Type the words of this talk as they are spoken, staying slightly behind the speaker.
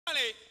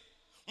pale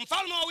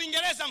mfalme wa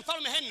Uingereza,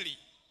 mfalme Henry,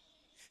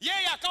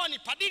 yeye akawa ni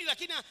padiri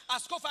lakini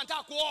askofu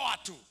anataka kuoa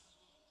tu.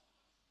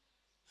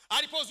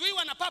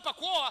 Alipozuiwa na papa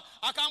kuoa,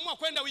 akaamua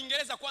kwenda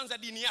Uingereza kwanza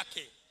dini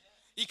yake.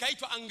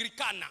 Ikaitwa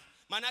Anglikana,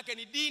 maana yake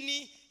ni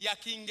dini ya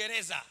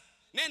Kiingereza.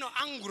 Neno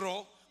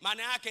Anglo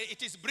maana yake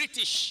it is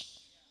British.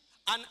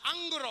 An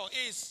Anglo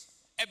is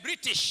a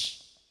British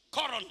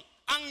colon,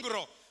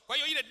 Anglo. Kwa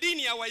hiyo ile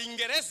dini ya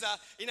Waingereza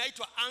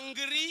inaitwa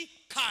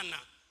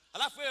Anglikana.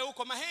 Alafu wewe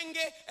uko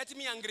Mahenge eti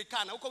mimi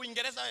Anglikana. Uko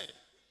Uingereza wewe?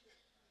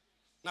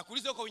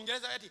 Nakuuliza uko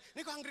Uingereza eti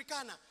niko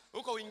Anglikana.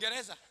 Uko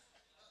Uingereza?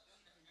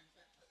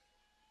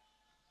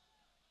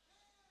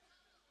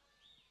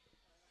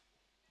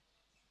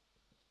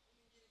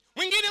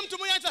 Mwingine mtu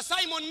mmoja anaitwa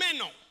Simon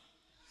Meno.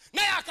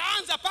 Naye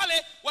akaanza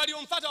pale,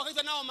 waliomfuata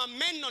wakaitwa nao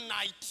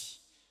Mennonite.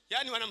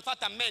 Yaani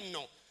wanamfuata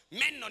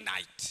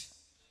Mennonite.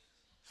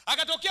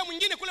 Akatokea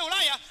mwingine kule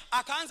Ulaya,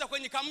 akaanza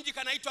kwenye kamji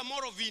kanaitwa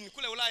Moravian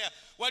kule Ulaya.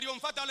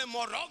 Waliomfuata wale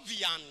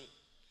Moravian.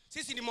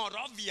 Sisi ni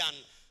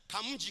Moravian.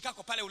 Kamji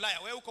kako pale Ulaya.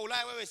 Wewe uko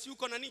Ulaya, wewe si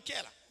uko nani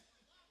Kela?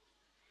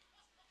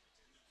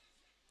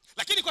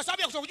 Lakini kwa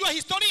sababu ya kutokujua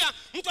historia,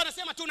 mtu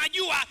anasema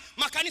tunajua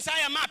makanisa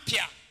haya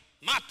mapya.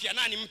 Mapya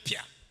nani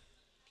mpya?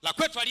 La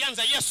kwetu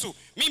alianza Yesu.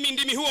 Mimi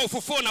ndimi huo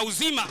ufufuo na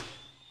uzima.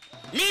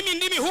 Mimi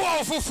ndimi huo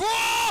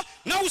ufufuo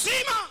na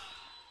uzima.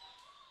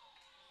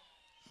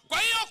 Kwa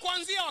hiyo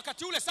kuanzia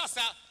wakati ule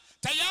sasa,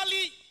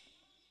 tayari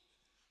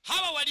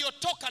hawa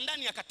waliotoka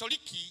ndani ya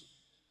Katoliki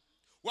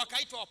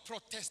wakaitwa wa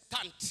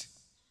Protestant.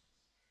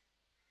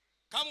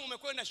 Kama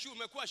umekwenda shule,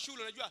 umekuwa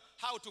shule, unajua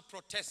how to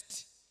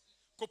protest.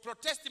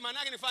 Kuprotest maana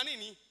yake ni fanya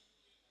nini?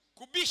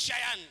 Kubisha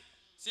yani.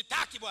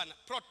 Sitaki bwana,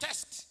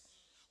 protest.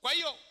 Kwa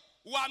hiyo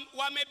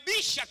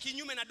wamebisha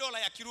kinyume na dola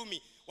ya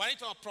Kirumi,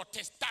 wanaitwa wa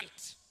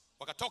Protestant.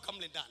 Wakatoka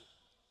mle ndani.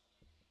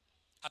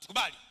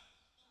 Hatukubali.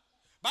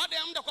 Baada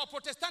ya muda kwa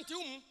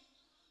Protestanti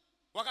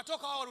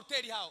wakatoka hao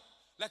Luteri hao,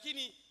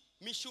 lakini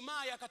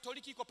mishumaa ya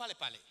Katoliki iko pale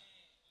pale.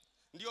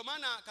 Ndio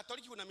maana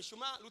Katoliki kuna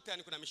mishumaa,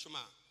 Lutheran kuna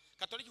mishumaa.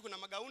 Katoliki kuna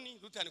magauni,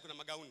 Lutheran kuna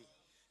magauni.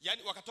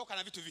 Yaani wakatoka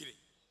na vitu vile.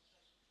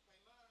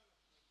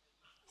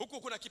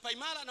 Huku kuna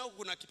kipaimara na huku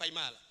kuna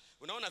kipaimara.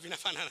 Unaona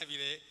vinafanana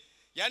vile.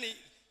 Yaani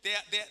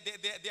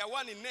they are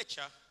one in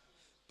nature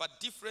but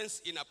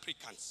difference in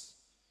applicants.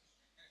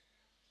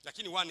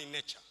 Lakini one in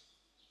nature.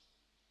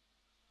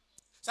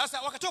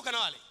 Sasa wakatoka na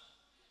wale.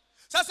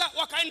 Sasa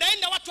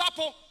wakaenda watu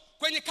hapo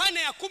kwenye karne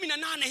ya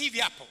 18 hivi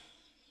hapo.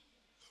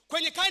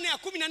 Kwenye karne ya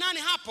 18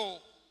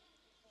 hapo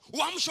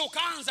uamsho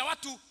ukaanza,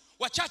 watu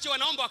wachache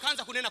wanaomba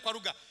wakaanza kunena kwa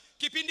lugha.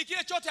 Kipindi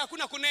kile chote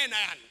hakuna kunena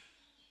yani.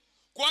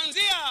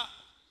 Kuanzia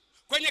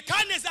kwenye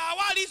karne za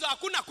awali hizo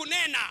hakuna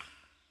kunena.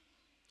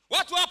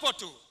 Watu hapo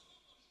tu.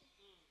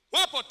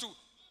 Wapo tu.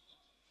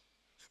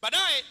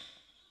 Baadaye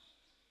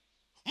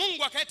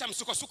Mungu akaeta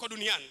msukosuko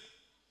duniani.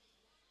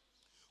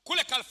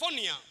 Kule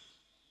California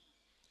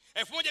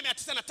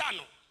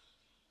 1905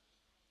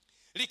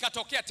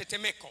 likatokea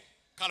tetemeko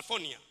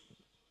California.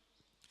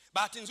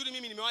 Bahati nzuri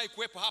mimi nimewahi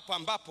kuwepo hapo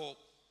ambapo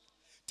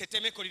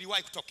tetemeko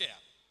liliwahi kutokea.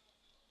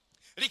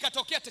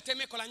 Likatokea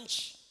tetemeko la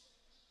nchi.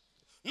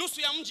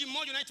 Nusu ya mji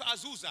mmoja unaitwa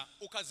Azusa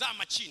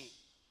ukazama chini.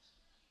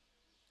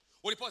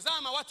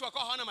 Ulipozama watu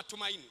wakawa hawana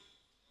matumaini.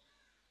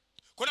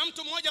 Kuna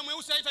mtu mmoja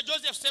mweusi anaitwa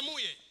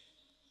Josephat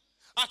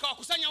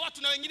akawakusanya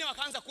watu na wengine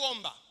wakaanza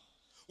kuomba.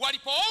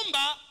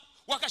 Walipoomba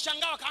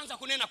wakashangaa, wakaanza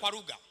kunena kwa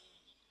lugha.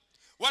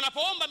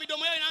 Wanapoomba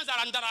midomo yao inaanza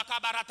randaraka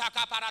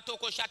barataka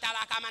paratoko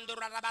shatalaka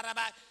mandura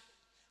baraba.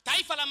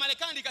 Taifa la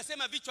Marekani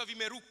likasema vichwa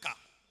vimeruka.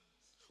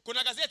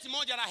 Kuna gazeti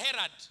moja la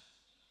Herald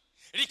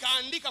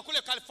likaandika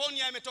kule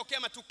California imetokea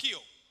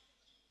matukio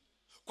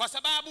kwa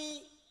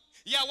sababu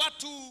ya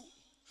watu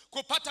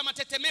kupata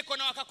matetemeko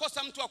na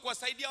wakakosa mtu wa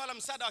kuwasaidia wala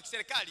msaada wa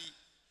kiserikali.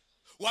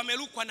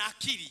 Wamerukwa na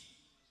akili.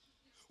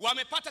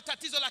 Wamepata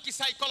tatizo la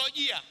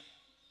kisaikolojia.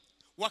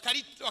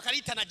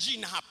 Wakalita na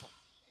jina hapo.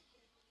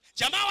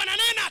 Jamaa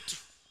wananena tu.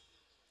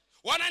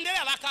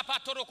 Wanaendelea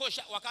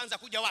lakapatorokosha, wakaanza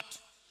kuja watu.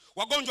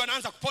 Wagonjwa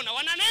wanaanza kupona,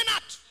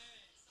 wananena tu.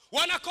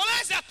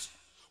 Wanakoleza tu.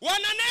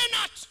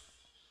 Wananena tu.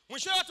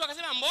 Mwisho watu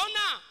wakasema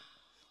mbona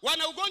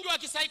wana ugonjwa wa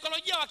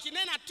kisaikolojia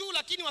wakinena tu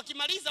lakini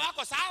wakimaliza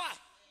wako sawa?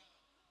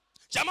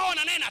 Jamaa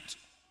wananena tu.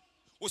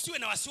 Usiwe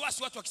na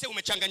wasiwasi watu wakisema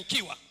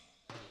umechanganyikiwa.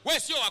 Wewe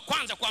sio wa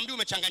kwanza kuambiwa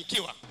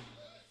umechanganyikiwa.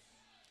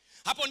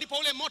 Hapo ndipo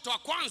ule moto wa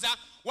kwanza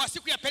wa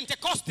siku ya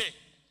Pentekoste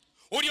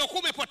uliokuwa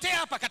umepotea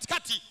hapa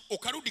katikati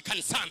ukarudi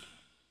kanisani.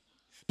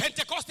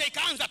 Pentekoste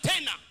ikaanza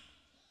tena.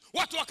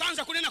 Watu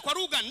wakaanza kunena kwa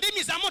lugha,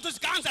 ndimi za moto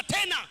zikaanza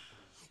tena.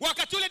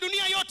 Wakati ule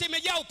dunia yote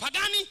imejaa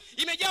upagani,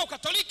 imejaa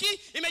Katoliki,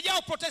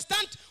 imejaa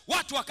Protestant,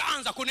 watu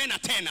wakaanza kunena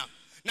tena.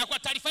 Na kwa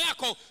taarifa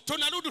yako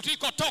tunarudi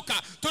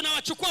tulikotoka,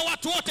 tunawachukua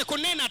watu wote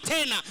kunena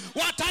tena.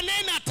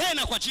 Watanena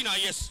tena kwa jina la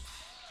Yesu.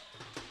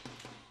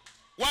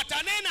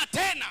 Watanena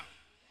tena.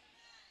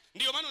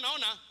 Ndio maana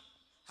unaona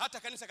hata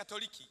kanisa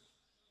Katoliki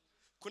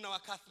kuna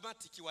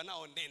wakathmatiki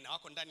wanaonena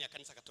wako ndani ya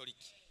kanisa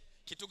Katoliki.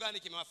 Kitu gani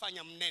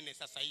kimewafanya mnene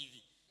sasa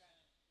hivi?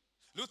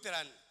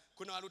 Lutheran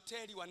kuna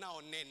Waluteri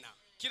wanaonena.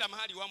 Kila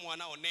mahali wamo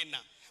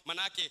wanaonena.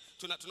 Maana yake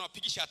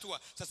tunawapigisha hatua.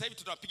 Sasa hivi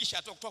tunawapigisha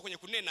hatua kutoka kwenye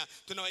kunena,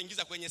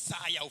 tunawaingiza kwenye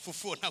saa ya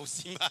ufufuo na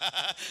uzima.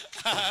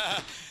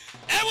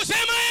 Hebu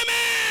sema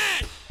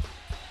amen.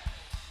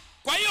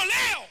 Kwa hiyo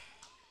leo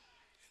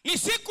ni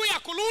siku ya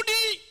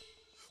kurudi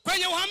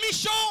kwenye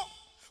uhamisho,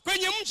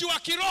 kwenye mji wa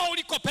kiroho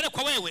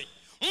ulikopelekwa wewe.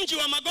 Mji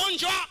wa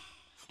magonjwa,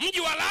 mji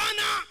wa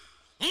laana,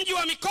 mji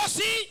wa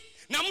mikosi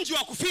na mji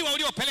wa kufiwa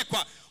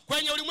uliopelekwa.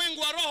 Kwenye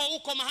ulimwengu wa roho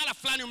uko mahala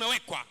fulani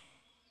umewekwa,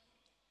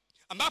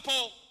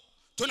 ambapo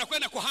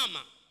tunakwenda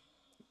kuhama.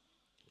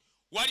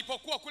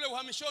 Walipokuwa kule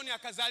uhamishoni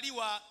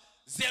akazaliwa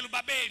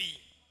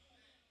Zerubabeli.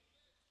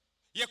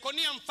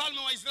 Yekonia mfalme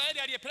wa Israeli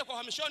aliyepelekwa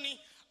uhamishoni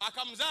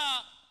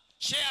akamzaa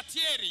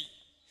Shealtieli.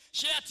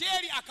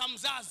 Shealtieli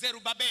akamzaa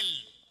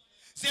Zerubabeli.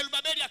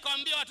 Zerubabeli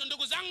akamwambia watu,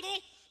 ndugu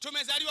zangu,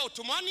 tumezaliwa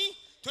utumwani,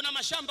 tuna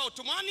mashamba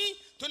utumwani,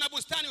 tuna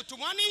bustani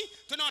utumwani,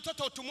 tuna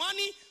watoto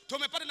utumwani,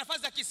 tumepata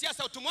nafasi za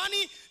kisiasa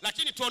utumwani,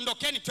 lakini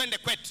tuondokeni twende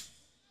kwetu.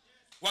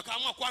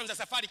 Wakaamua kuanza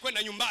safari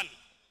kwenda nyumbani.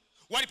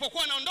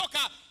 Walipokuwa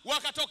wanaondoka,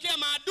 wakatokea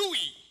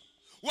maadui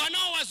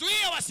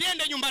wanaowazuia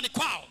wasiende nyumbani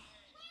kwao.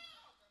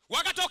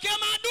 Wakatokea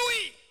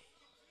maadui.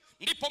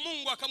 Ndipo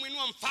Mungu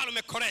akamuinua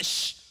mfalme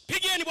Koreshi.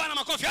 Pigieni Bwana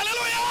makofi.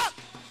 Haleluya!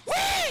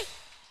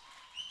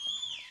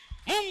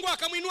 Mungu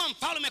akamuinua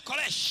mfalme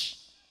Koreshi,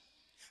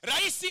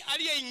 rais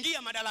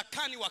aliyeingia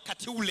madarakani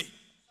wakati ule.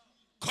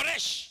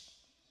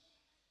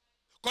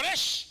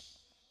 Koreshi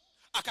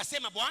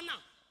akasema,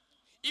 Bwana,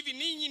 hivi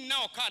ninyi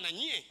mnaokaa na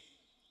nyie,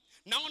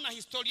 naona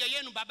historia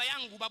yenu,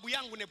 babu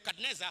yangu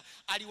Nebukadneza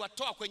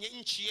aliwatoa kwenye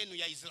nchi yenu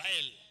ya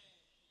Israeli.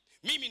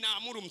 Mimi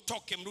naamuru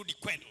mtoke mrudi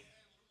kwenu.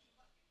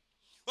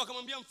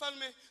 Wakamwambia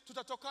mfalme,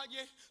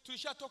 tutatokaje?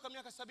 Tulishatoka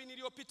miaka 70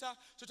 iliyopita,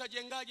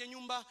 tutajengaje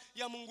nyumba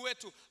ya Mungu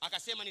wetu?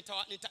 Akasema,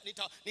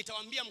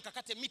 nitawaambia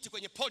mkakate miti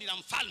kwenye pori la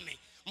mfalme,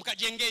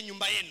 mkajengee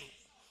nyumba yenu.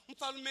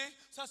 Mfalme,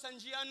 sasa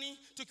njiani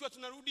tukiwa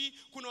tunarudi,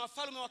 kuna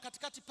wafalme wa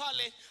katikati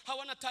pale,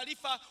 hawana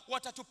taarifa,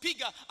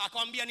 watatupiga.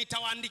 Akamwambia,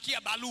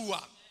 nitawaandikia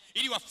barua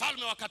ili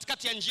wafalme wa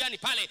katikati ya njiani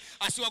pale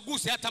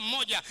asiwaguse hata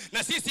mmoja.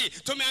 Na sisi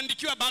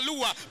tumeandikiwa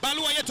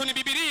barua yetu ni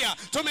Biblia.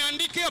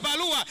 Tumeandikiwa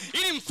barua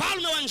ili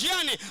mfalme wa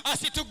njiani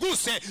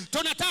asituguse.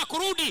 Tunataka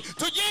kurudi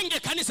tujenge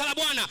kanisa la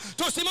Bwana,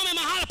 tusimame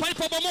mahala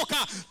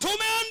palipobomoka.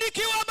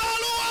 Tumeandikiwa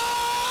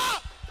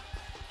barua.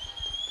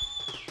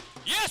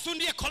 Yesu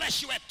ndiye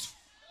Koreshi wetu.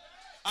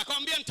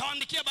 Akamwambia,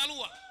 nitawaandikia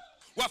barua,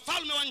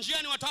 wafalme wa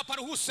njiani watawapa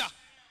ruhusa.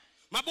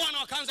 Mabwana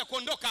wakaanza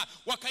kuondoka,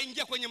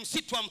 wakaingia kwenye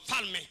msitu wa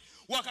mfalme,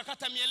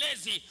 wakakata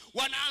mielezi,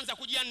 wanaanza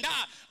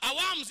kujiandaa.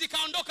 Awamu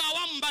zikaondoka,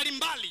 awamu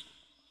mbalimbali.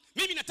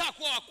 Mimi nataka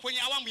kuwa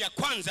kwenye awamu ya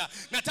kwanza,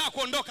 nataka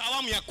kuondoka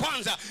awamu ya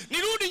kwanza,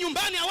 nirudi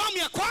nyumbani awamu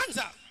ya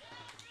kwanza.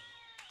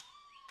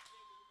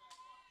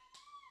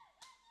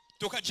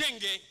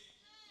 Tukajenge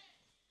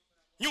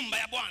nyumba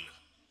ya Bwana,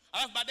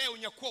 alafu baadaye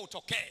unyakuo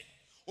utokee.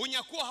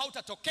 Unyakuo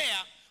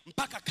hautatokea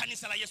mpaka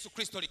kanisa la Yesu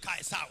Kristo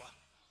likae sawa.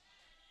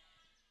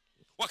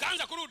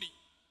 Wakaanza kurudi,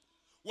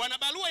 wana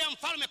barua ya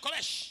mfalme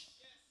Koreshi.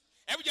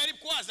 Hebu jaribu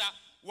kuwaza,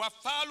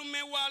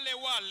 wafalme wale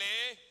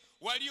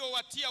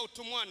waliowatia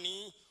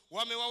utumwani,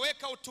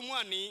 wamewaweka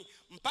utumwani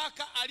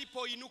mpaka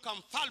alipoinuka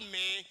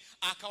mfalme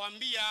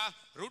akawaambia,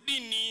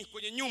 rudini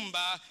kwenye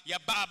nyumba ya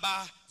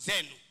baba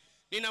zenu.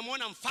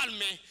 Ninamuona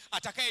mfalme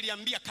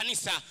atakayeliambia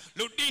kanisa,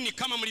 rudini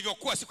kama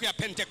mlivyokuwa siku ya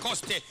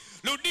Pentekoste,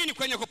 rudini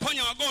kwenye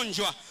kuponya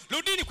wagonjwa,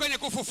 rudini kwenye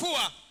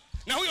kufufua.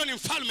 Na huyo ni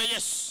mfalme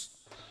Yesu.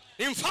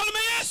 Ni mfalme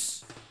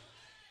Yesu.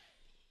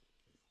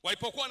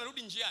 Walipokuwa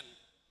wanarudi njiani,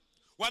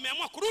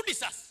 wameamua kurudi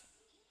sasa.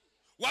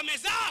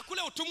 Wamezaa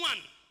kule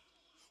utumwani,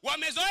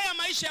 wamezoea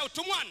maisha ya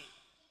utumwani,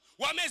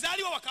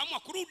 wamezaliwa wakaamua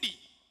kurudi.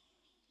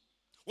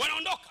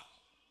 Wanaondoka.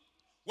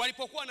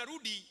 Walipokuwa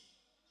wanarudi,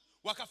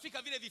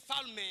 wakafika vile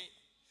vifalme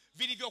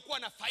vilivyokuwa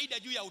na faida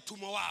juu ya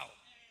utumwa wao.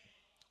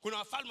 Kuna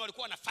wafalme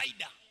walikuwa na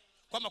faida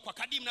kwamba kwa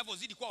kadiri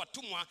mnavyozidi kuwa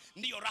watumwa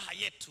ndiyo raha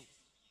yetu.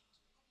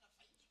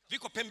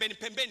 Viko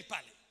pembeni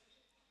pale.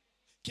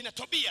 Kina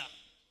Tobia.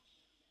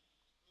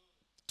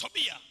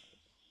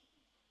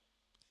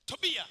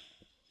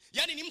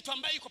 Yani ni mtu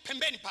ambaye yuko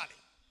pembeni pale.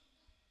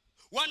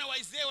 Wana wa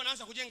Israeli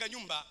wanaanza kujenga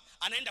nyumba,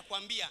 anaenda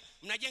kuambia,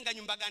 mnajenga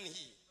nyumba gani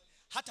hii?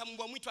 Hata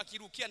mbwa mwitu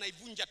akirukia na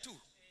ivunja tu.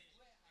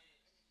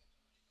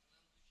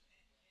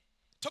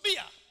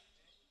 Tobia.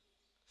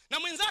 Na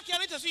mwenzake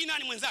anaitwa sio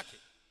nani mwenzake?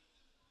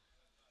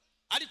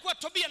 Alikuwa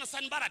Tobia na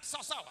Sanbalat,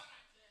 sawa.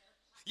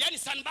 Yani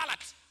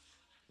Sanbalat.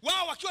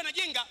 Wao wakiwa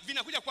wanajenga,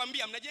 vinakuja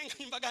kuambia, mnajenga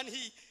nyumba gani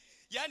hii?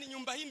 Yani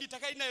nyumba hii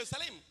itakayo na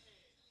Yerusalemu.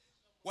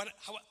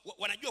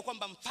 Wanajua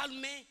kwamba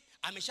mfalme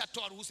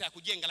ameshatoa ruhusa ya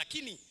kujenga,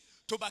 lakini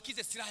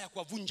tubakize silaha ya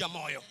kuwavunja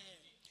moyo.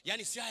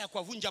 Yani silaha ya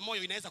kuwavunja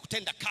moyo inaweza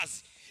kutenda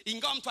kazi.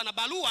 Ingawa mtu ana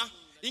barua,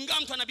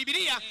 ingawa mtu ana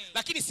Biblia,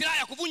 lakini silaha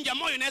ya kuvunja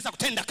moyo inaweza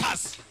kutenda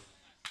kazi.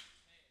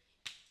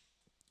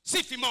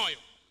 Sifi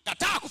moyo,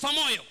 kataa kufa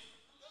moyo.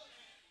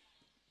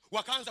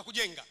 Wakaanza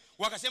kujenga.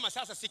 Wakasema,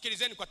 sasa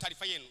sikilizeni kwa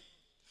taarifa yenu,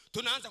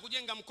 tunaanza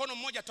kujenga mkono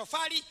mmoja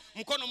tofali,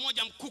 mkono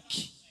mmoja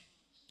mkuki.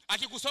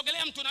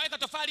 Akikusogelea mtu unaweka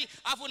tofali,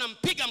 afu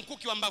unampiga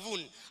mkuki wa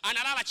mbavuni,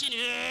 analala chini,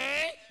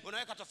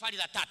 unaweka tofali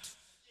la tatu.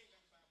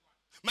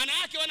 Maana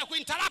yake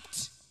wanakuinterrupt.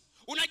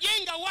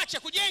 Unajenga uache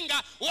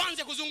kujenga,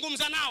 uanze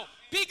kuzungumza nao.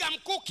 Piga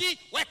mkuki,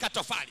 weka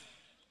tofali.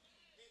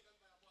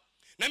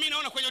 Na mimi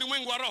naona kwenye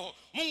ulimwengu wa roho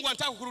Mungu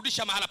anataka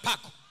kukurudisha mahala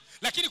pako.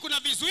 Lakini kuna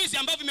vizuizi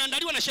ambavyo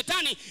vimeandaliwa na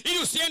shetani ili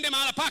usiende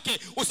mahala pake,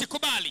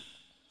 usikubali.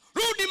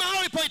 Rudi mahali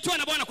ulipoitwa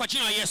na Bwana kwa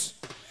jina la Yesu.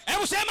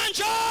 Hebu sema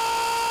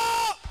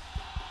njoo.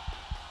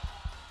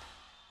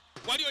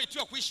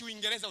 Walioitwa kuishi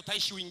Uingereza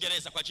utaishi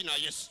Uingereza kwa jina la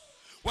Yesu.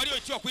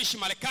 Walioitwa kuishi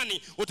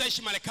Marekani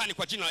utaishi Marekani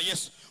kwa jina la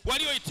Yesu.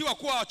 Walioitwa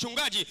kuwa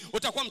wachungaji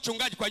utakuwa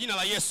mchungaji kwa jina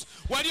la Yesu.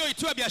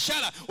 Walioitwa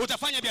biashara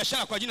utafanya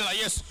biashara kwa jina la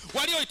Yesu.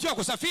 Walioitwa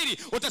kusafiri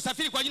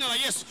utasafiri kwa jina la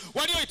Yesu.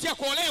 Walioitwa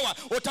kuolewa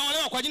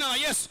utaolewa kwa jina la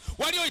Yesu.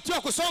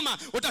 Walioitwa kusoma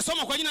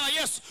utasoma kwa jina la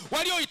Yesu.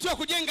 Walioitwa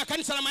kujenga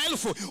kanisa la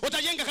maelfu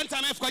utajenga kanisa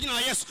la maelfu kwa jina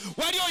la Yesu.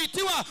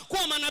 Walioitwa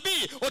kuwa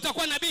manabii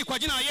utakuwa nabii kwa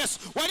jina la Yesu.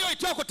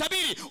 Walioitwa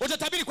kutabiri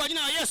utatabiri kwa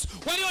jina la Yesu.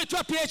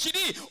 Walioitwa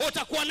PhD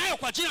utakuwa nayo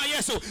kwa jina la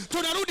Yesu.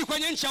 Tunarudi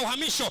kwenye nchi ya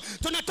uhamisho.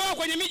 Tunatoka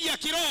kwenye miji ya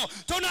kiroho,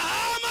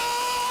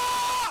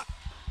 tunahama.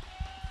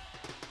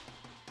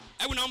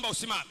 Hebu naomba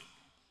usimame.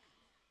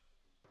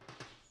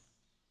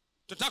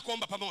 Tutaka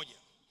kuomba pamoja.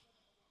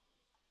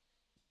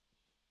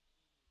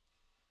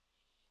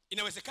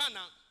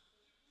 Inawezekana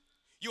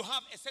you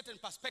have a certain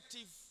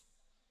perspective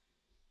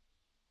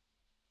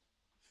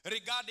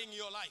regarding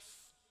your life.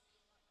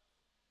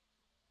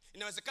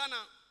 Inawezekana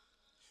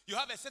you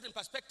have a certain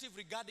perspective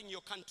regarding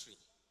your country.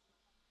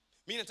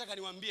 Mimi nataka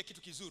niwaambie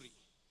kitu kizuri.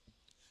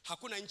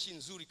 Hakuna nchi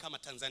nzuri kama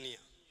Tanzania.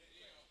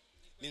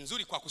 Ni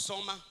nzuri kwa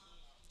kusoma,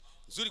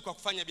 nzuri kwa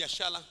kufanya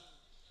biashara,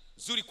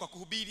 nzuri kwa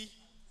kuhubiri,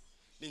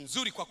 ni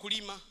nzuri kwa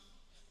kulima,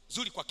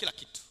 nzuri kwa kila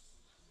kitu.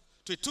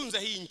 Tuitunze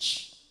hii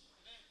nchi.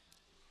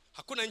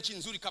 Hakuna nchi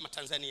nzuri kama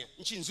Tanzania.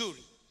 Nchi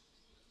nzuri.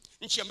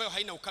 Nchi ambayo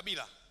haina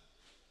ukabila.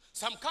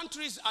 Some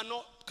countries are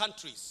not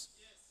countries.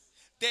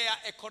 They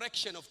are a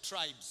collection of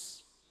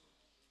tribes.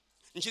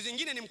 Nchi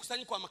zingine ni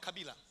mkusanyiko wa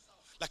makabila.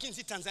 Lakini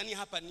si Tanzania,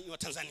 hapa ni wa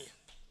Tanzania.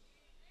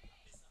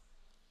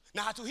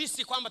 Na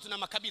hatuhisi kwamba tuna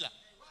makabila.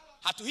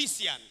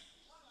 Hatuhisi yani.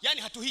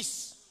 Yani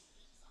hatuhisi.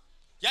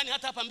 Yani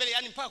hata hapa mbele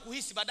yani mpaka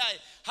kuhisi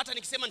baadaye. Hata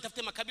nikisema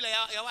nitafute makabila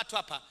ya watu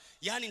hapa,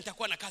 yani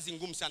nitakuwa na kazi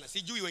ngumu sana.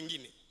 Sijui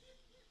wengine.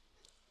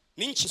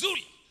 Ni nchi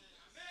nzuri.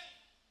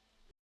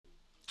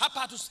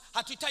 Hapa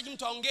hatuhitaji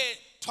mtu aongee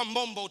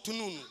twambombo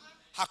tununu.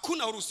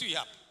 Hakuna uruhusiwi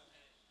hapa.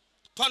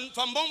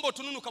 Twambombo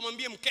tununu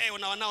kamwambie mkeo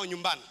na wanao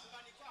nyumbani.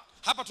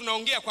 Hapa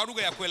tunaongea kwa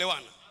lugha ya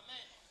kuelewana.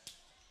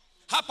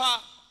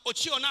 Hapa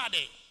ochio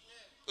nade,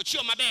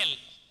 ochio mabel,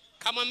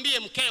 kamwambie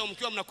mkeo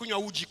mkiwa mnakunywa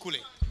uji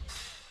kule.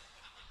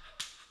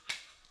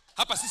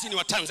 Hapa sisi ni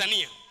wa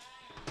Tanzania.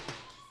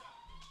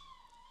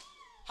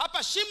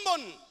 Hapa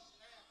Shimbon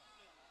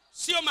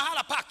sio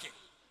mahala pake.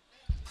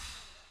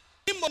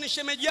 Shimbon ni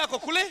shemeji yako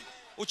kule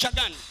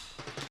Uchagani.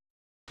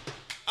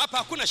 Hapa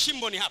hakuna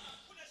Shimboni hapa.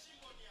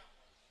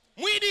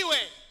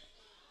 Mwidiwe.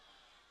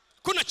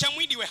 Kuna cha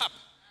Mwidiwe hapa.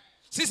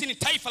 Sisi ni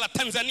taifa la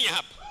Tanzania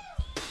hapa.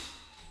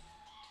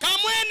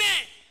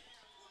 Kamwene.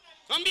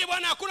 Mwambie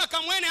Bwana hakuna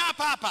kamwene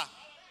hapa.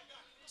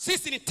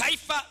 Sisi ni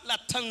taifa la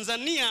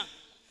Tanzania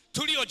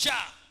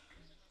tuliojaa.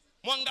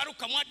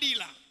 Mwangaruka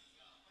Mwadila.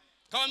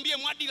 Kawaambie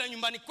Mwadila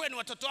nyumbani kwenu,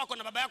 watoto wako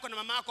na baba yako na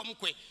mama yako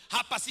mkwe.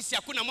 Hapa sisi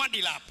hakuna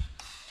Mwadila hapa.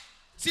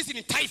 Sisi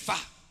ni taifa.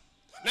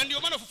 Na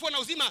ndio maana Ufufuo na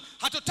Uzima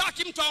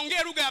hatutaki mtu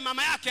aongee lugha ya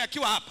mama yake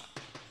akiwa hapa.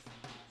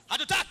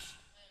 Hatutaki.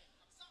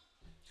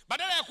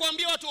 Badala ya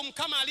kuambia watu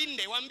umkama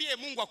alinde, waambie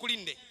Mungu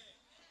akulinde.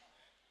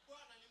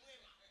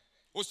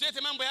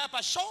 Usilete mambo ya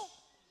hapa show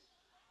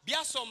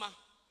biasoma.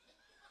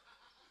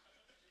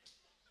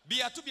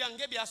 Biatu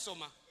biange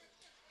biasoma.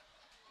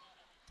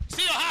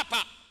 Sio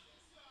hapa.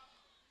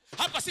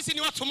 Hapa sisi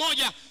ni watu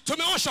moja,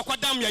 tumeoshwa kwa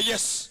damu ya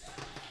Yesu.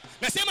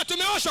 Nasema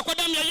tumeoshwa kwa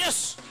damu ya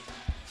Yesu.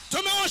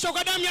 Tumeoshwa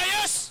kwa damu ya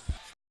Yesu.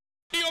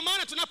 Ndio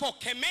maana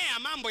tunapokemea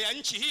mambo ya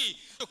nchi hii,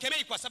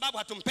 tukemei kwa sababu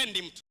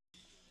hatumpendi mtu.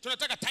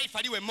 Tunataka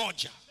taifa liwe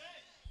moja.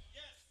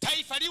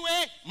 Taifa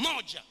liwe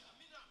moja.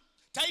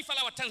 Taifa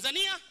la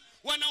Watanzania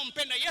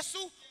wanaompenda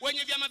Yesu,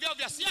 wenye vyama vyao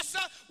vya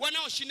siasa,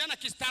 wanaoshindana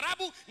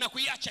kistaarabu na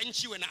kuiacha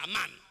nchi iwe na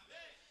amani.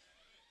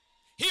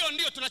 Hiyo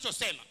ndio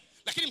tunachosema.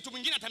 Lakini mtu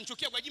mwingine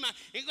atamchukia Gwajima.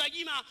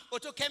 Gwajima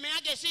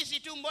utokemeage sisi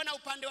tu, mbona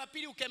upande wa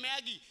pili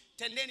ukemeagi?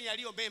 Tendeni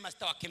yaliyo mema,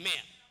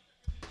 sitawakemea.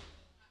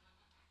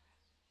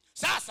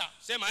 Sasa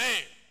sema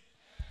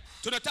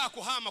tunataka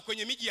kuhama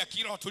kwenye miji ya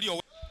kiroho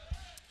tulio.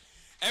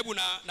 Hebu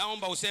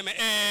naomba useme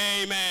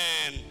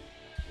amen.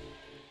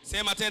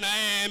 Sema tena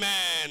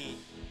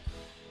amen.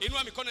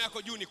 Inua mikono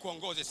yako juu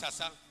nikuongoze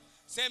sasa.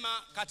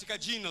 Sema katika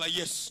jina la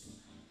Yesu.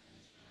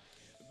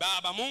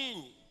 Baba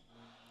Mungu,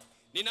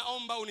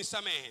 ninaomba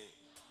unisamehe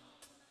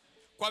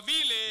kwa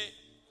vile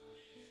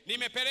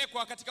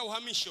nimepelekwa katika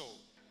uhamisho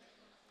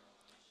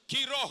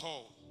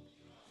kiroho.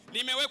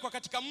 Nimewekwa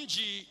katika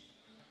mji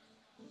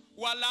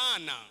wa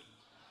laana,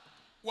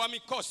 wa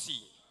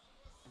mikosi,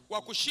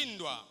 wa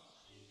kushindwa,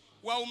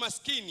 wa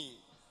umaskini.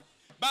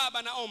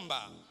 Baba,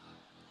 naomba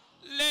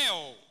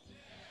leo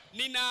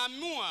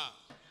ninaamua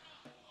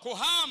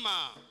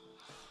kuhama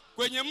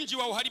kwenye mji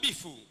wa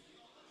uharibifu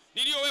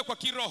niliowekwa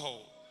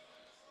kiroho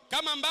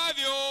Kama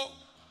ambavyo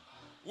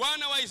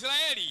wana wa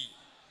Israeli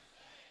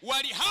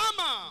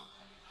walihama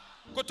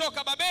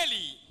kutoka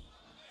Babeli,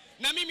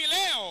 na mimi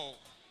leo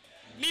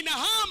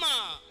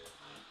ninahama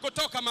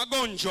kutoka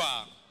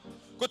magonjwa,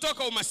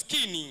 kutoka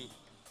umaskini,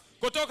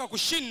 kutoka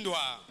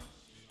kushindwa,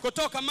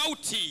 kutoka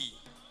mauti,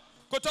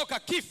 kutoka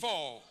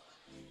kifo,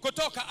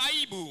 kutoka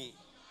aibu,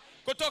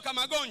 kutoka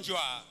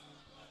magonjwa,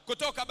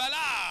 kutoka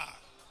balaa.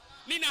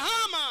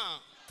 Ninahama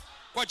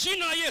kwa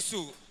jina la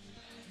Yesu.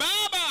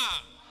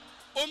 Baba,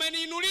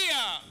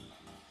 umeniinulia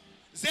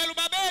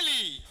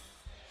Zerubabeli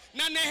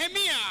na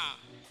Nehemia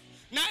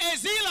na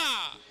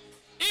Ezra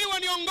ili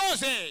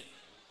waniongoze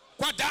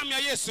kwa damu ya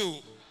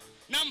Yesu.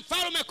 Na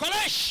mfalme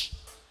Koreshi,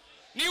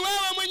 ni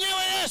wewe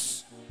mwenyewe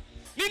Yesu.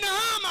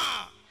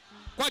 Ninahama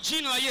kwa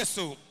jina la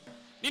Yesu.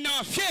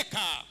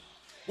 Ninawafyeka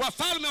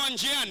wafalme wa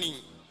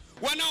njiani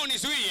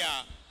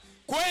wanaonizuia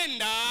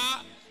kwenda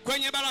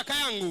kwenye baraka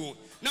yangu.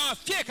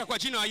 Nawafyeka kwa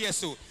jina la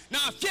Yesu.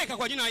 Nawafyeka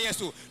kwa jina la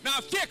Yesu.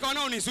 Nawafyeka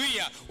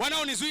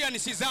wanaonizuia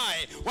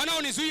nisizae,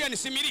 wanaonizuia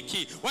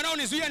nisimiliki,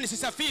 wanaonizuia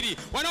nisisafiri,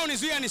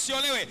 wanaonizuia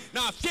nisiolewe.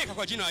 Nawafyeka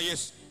kwa jina la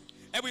Yesu.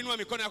 Hebu inua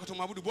mikono yako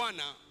tumwabudu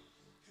Bwana.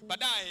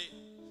 Baadaye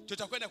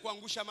tutakwenda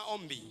kuangusha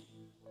maombi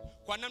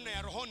kwa namna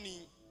ya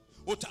rohoni.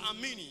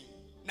 Utaamini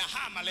na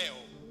hama leo,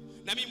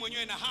 na mimi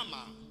mwenyewe na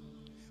hama.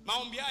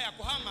 Maombi haya ya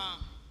kuhama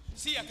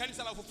si ya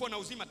kanisa la Ufufuo na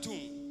Uzima tu,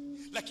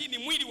 lakini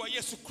mwili wa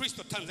Yesu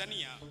Kristo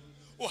Tanzania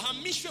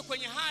uhamishwe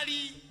kwenye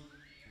hali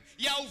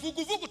ya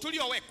uvuguvugu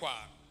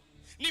tuliowekwa.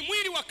 Ni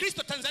mwili wa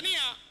Kristo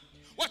Tanzania.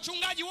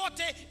 Wachungaji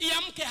wote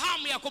iamke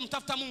hamu ya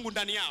kumtafuta Mungu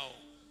ndani yao.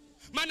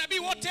 Manabii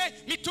wote,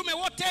 mitume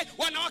wote,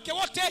 wanawake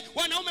wote,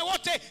 wanaume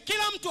wote,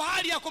 kila mtu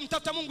hali ya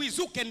kumtafuta Mungu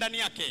izuke ndani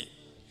yake.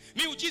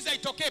 Miujiza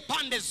itokee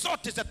pande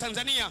zote za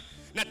Tanzania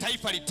na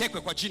taifa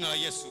litekwe kwa jina la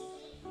Yesu.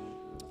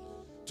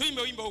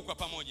 Tuimbe wimbo huu kwa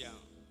pamoja.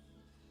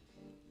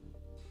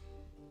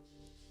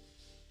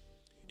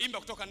 Imba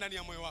kutoka ndani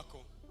ya moyo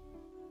wako.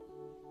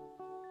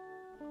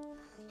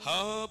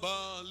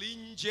 Habari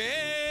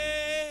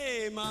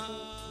njema,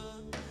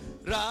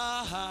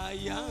 raha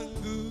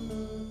yangu,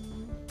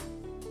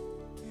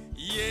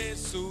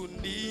 Yesu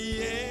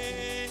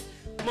ndiye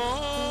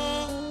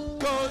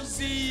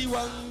Mwokozi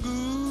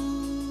wangu.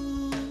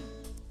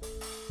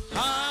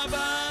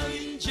 Habari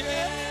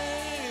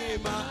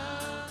njema,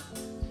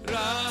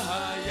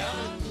 raha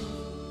yangu,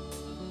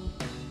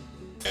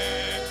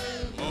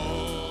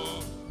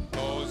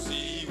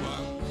 Mwokozi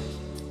wangu.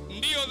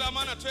 Ndiyo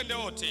dhamana, twende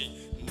wote.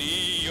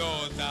 Ndiyo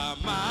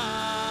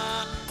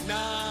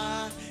dhamana,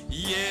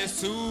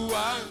 Yesu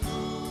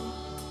wangu,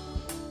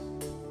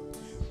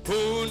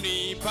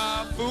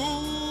 hunipa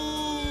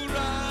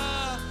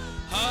furaha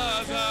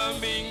za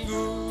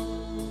mbingu.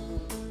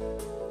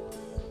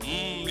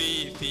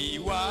 Mrithi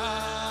wa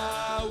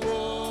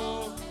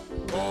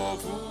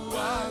wokovu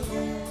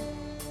wangu,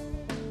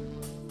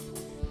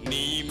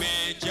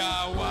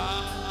 nimejawa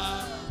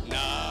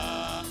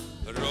na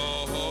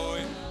roho.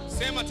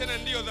 Sema tena,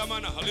 ndiyo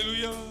dhamana.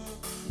 Haleluya.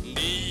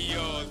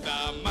 Ndiyo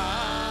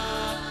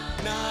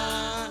dhamana,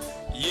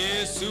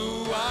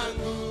 Yesu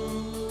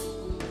wangu,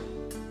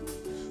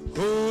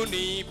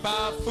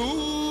 hunipa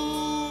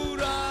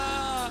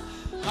furaha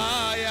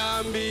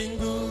ya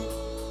mbingu.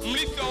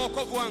 Mrithi wa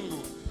wokovu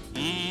wangu,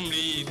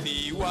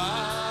 mrithi wa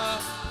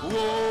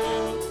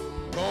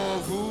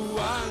wokovu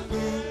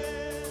wangu,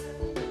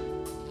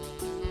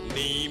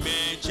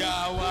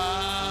 nimejawa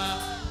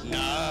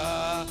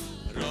na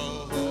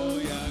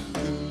roho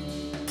yangu.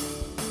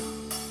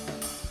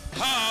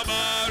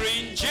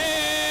 Habari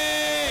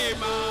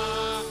njema,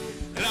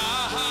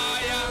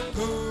 raha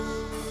yangu,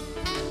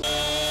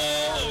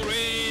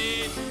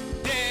 glory,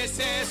 this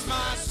is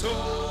my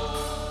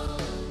soul,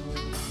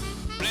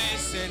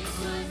 blessed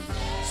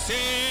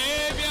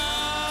Savior,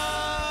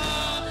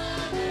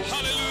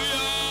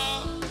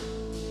 hallelujah.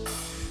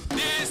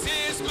 This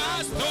is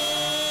my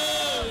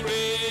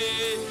story,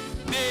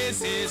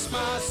 this is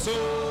my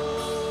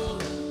soul,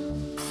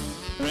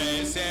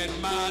 present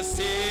my Savior.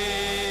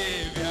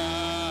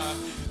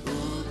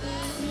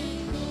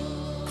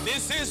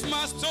 This is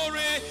my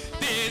story,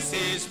 this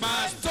is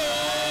my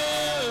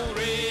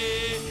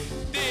story,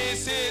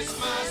 this is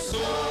my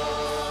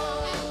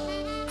soul,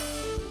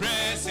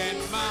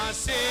 present my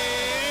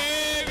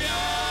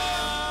Savior.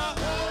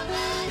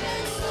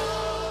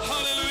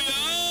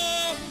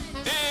 Hallelujah.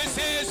 This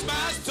is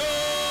my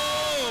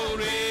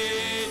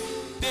story,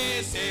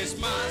 this is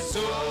my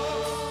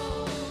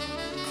soul,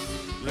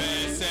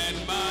 present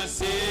my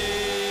Savior.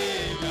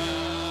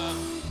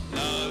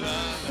 La, la, la,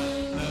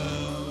 la.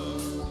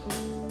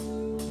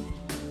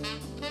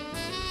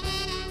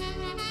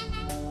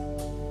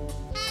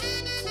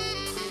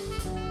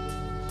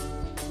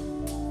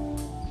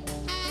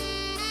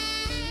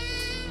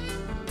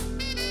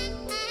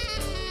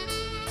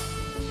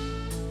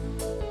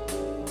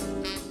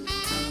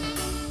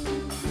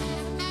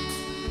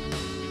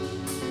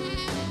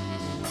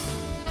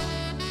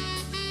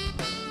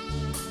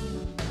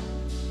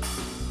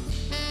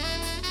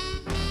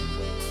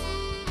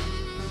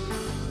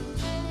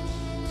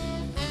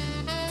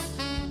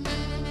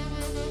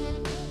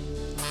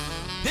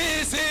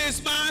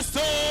 is my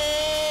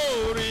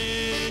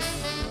story.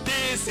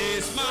 This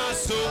is my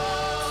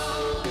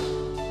soul.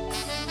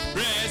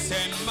 Rest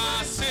in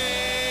my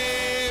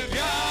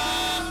Savior.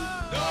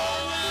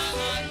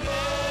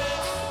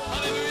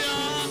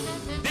 Hallelujah.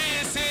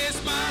 This is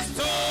my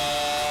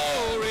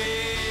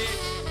story.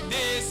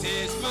 This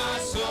is my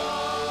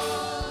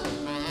soul.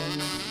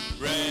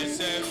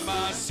 Rest in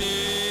my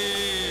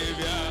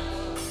Savior.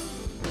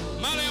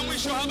 Mara ya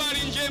mwisho,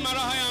 habari njema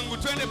raha yangu,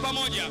 twende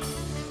pamoja.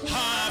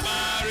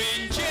 Habari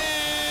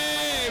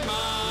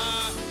njema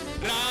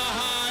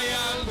raha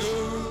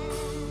yangu,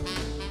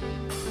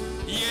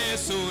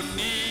 Yesu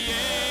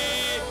ndiye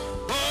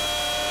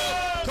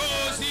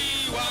Mwokozi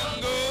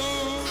wangu.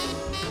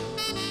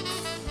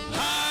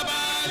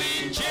 Habari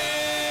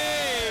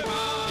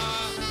njema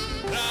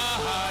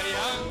raha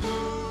yangu,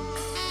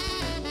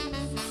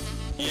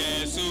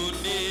 Yesu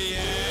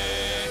ndiye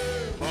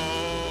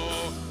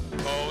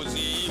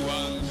Mwokozi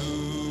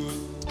wangu.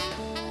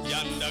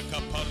 Yanda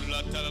kaparla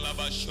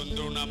talaba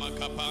shunduna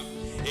makapa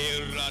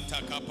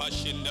irata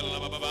kapashinda la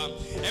baba.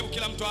 Hebu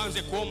kila mtu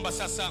aanze kuomba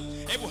sasa.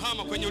 Hebu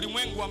hama kwenye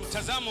ulimwengu wa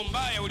mtazamo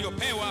mbaya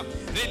uliopewa.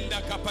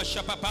 Renda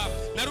kapasha papa.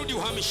 Narudi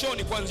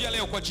uhamishoni kuanzia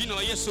leo kwa jina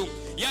la Yesu.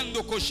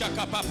 Yando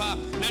koshaka papa.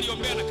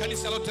 Naliombea na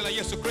kanisa lote la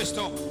Yesu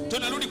Kristo.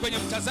 Tunarudi kwenye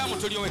mtazamo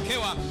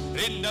tuliowekewa.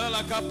 Renda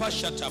la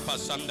kapasha tapa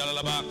sandala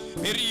baba.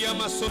 Beria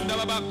masonda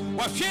baba.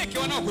 Wafyeke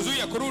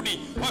wanaokuzuia kurudi.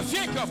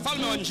 Wafyeke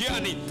wafalme wa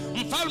njiani.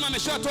 Mfalme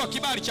ameshatoa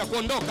kibali cha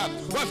kuondoka.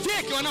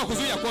 Wafyeke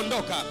wanaokuzuia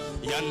kuondoka.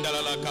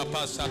 Yandala la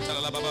kapasa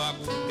tala baba.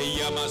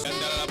 Beya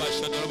masandala la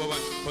bashadala baba.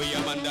 Oya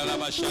mandala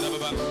bashada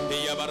baba.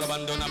 Beya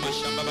barabando na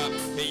mashamba.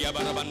 Beya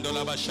barabando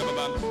la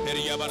bashaba.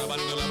 Beya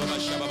barabando la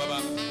bashaba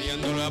baba.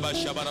 Yandola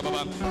bashaba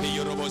baba.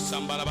 Beya robo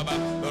sambala baba.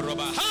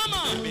 Roba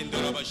hama.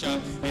 Bindolo basha.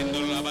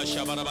 Bindolo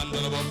bashaba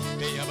barabando baba.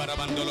 Beya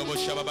barabando lo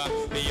bashaba baba.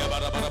 Beya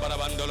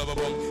barabando lo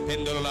baba.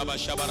 Bindolo la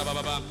bashaba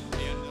baba.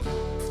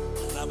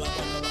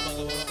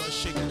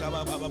 Shake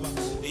Baba Baba,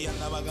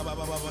 Yana Baga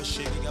Baba,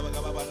 shake Baba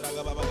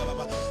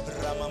Baba,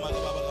 Rama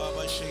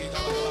Baba, shake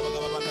Baba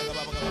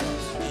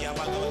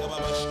Yamaga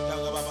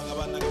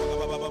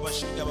Baba,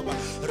 shake Baba,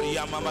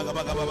 Riama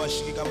Baba,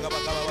 shake Baba,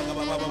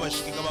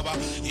 shake Baba,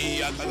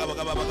 Yaka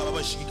Baba, shake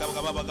Baba, shake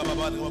Baba,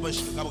 Riama Baba,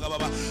 shake Baba,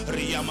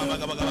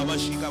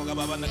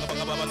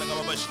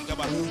 shake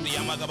Baba,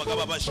 Riama Baba,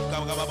 shake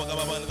Baba,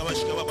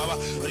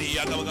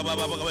 Riaka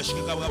Baba,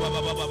 shake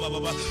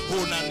Baba,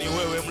 Huna ni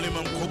wewe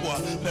mlima mkubwa,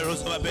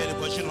 Merosa Babeli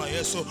kwa jina la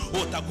Yesu,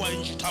 utakuwa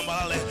nchi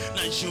tambalale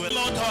na nchi wewe.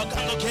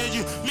 Utawakando keji,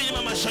 mimi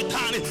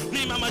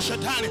mama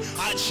shetani,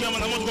 achia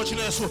mara moja kwa jina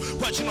la Yesu,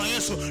 kwa jina la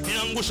Yesu,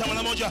 ninaangusha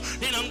mara moja,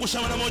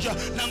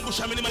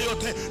 naangusha milima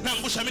yote,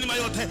 naangusha milima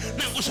yote,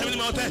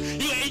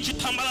 iwe nchi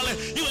tambalale,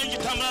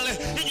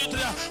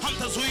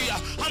 hamtazuia,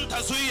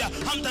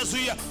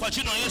 kwa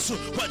jina la Yesu,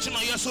 kwa jina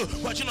la Yesu,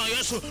 kwa jina la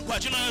Yesu, kwa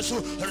jina la Yesu.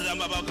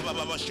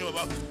 Baba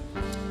shiba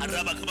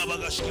Araba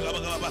kababa shikaba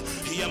kababa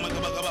hiya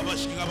makaba kababa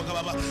shikaba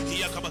kababa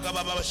hiya kababa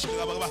kababa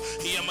shikaba kababa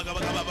hiya makaba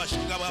kababa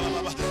shikaba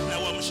kababa. Na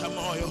wamsha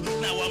moyo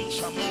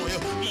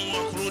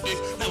wa kurudi,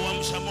 na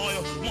wamsha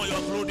moyo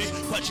wa kurudi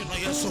kwa jina la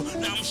Yesu.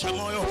 Na wamsha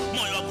moyo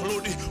wa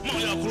kurudi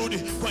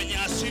kwenye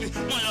asili,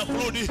 moyo wa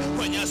kurudi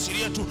kwenye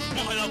asili yetu,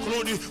 moyo wa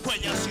kurudi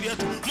kwenye asili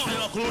yetu, moyo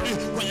wa kurudi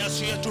kwenye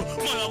asili yetu,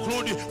 moyo wa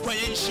kurudi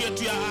kwenye nchi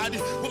yetu ya ahadi,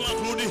 moyo wa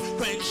kurudi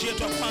kwenye nchi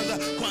yetu ya kwanza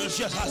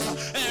kuanzia sasa.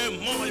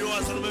 Moyo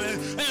wa Zerubabeli,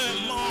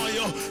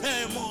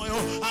 moyo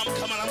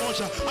amka mara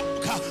moja,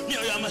 amka.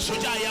 Mioyo ya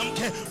mashujaa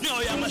yamke,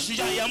 mioyo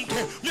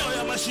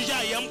ya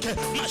mashujaa yamke,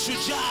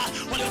 mashujaa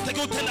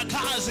waliotakiwa kutenda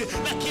kazi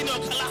lakini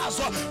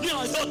wakalazwa,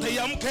 mioyo yote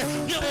yamke,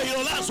 mioyo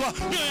ilolazwa,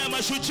 mioyo ya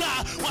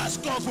mashujaa wa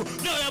askofu,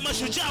 mioyo ya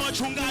mashujaa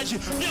wachungaji,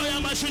 mioyo ya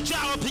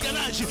mashujaa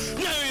wapiganaji,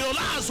 mioyo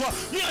ilolazwa,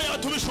 mioyo ya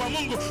watumishi wa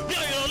Mungu,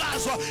 mioyo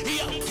ilolazwa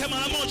yamke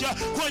mara moja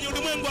kwenye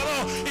ulimwengu wa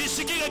roho.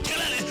 Isikie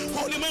kelele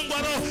kwa ulimwengu wa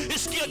roho,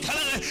 isikie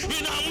kelele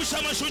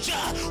inaamsha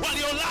mashujaa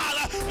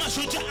waliolala.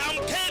 Mashujaa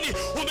amkeni,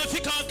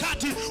 umefika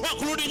wakati wa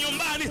kurudi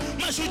nyumbani.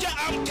 Mashujaa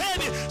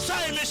amkeni,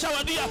 saa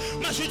imeshawadia.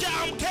 Mashujaa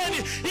amkeni,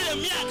 ile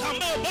miaka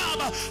ambayo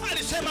Baba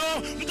alisema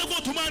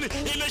mtakuwa tumani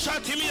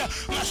imeshatimia.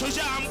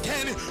 Mashujaa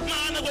amkeni,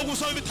 maana kwa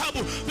kusoma vitabu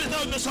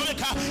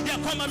vimesomeka ya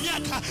kwamba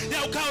miaka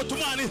ya ukao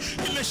tumani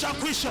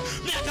imeshakwisha,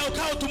 miaka ya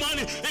ukao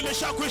tumani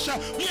imeshakwisha,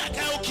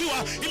 miaka ya ukiwa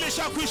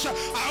imeshakwisha.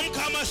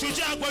 Amka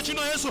mashujaa kwa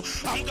jina la Yesu,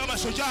 amka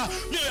mashujaa.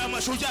 Mioyo ya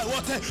mashujaa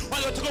wote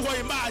waliotoka kwa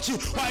imbaji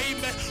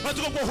waimbe,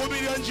 waliotoka kwa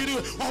hubiri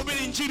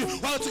wahubiri injili,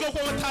 waliotoka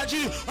kwa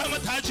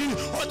matajiri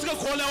waliotoka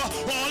kuolewa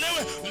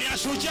waolewe.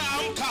 Mashujaa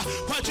amka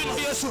kwa jina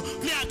la Yesu.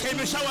 Miaka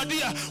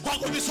imeshawadia. Kwa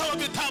kuvisoma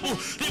vitabu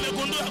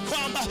nimegundua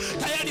kwamba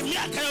tayari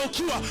miaka ya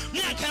ukiwa,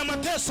 miaka ya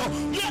mateso,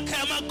 miaka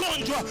ya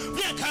magonjwa,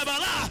 miaka ya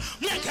balaa,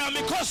 miaka ya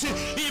mikosi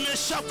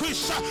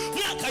imeshakwisha.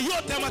 Miaka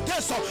yote ya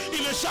mateso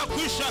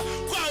imeshakwisha,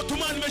 kwa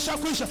utumani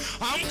imeshakwisha.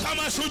 Amka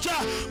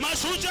mashujaa,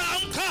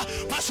 amka,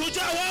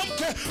 mashujaa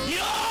waamke,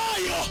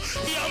 mioyo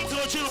iamke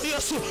kwa jina la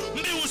Yesu.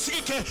 Mbiu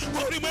usikike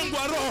kwa ulimwengu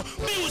wa roho,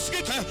 mbiu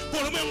usikike kwa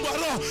ulimwengu wa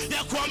roho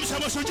ya kuamsha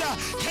mashujaa.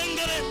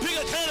 Kengele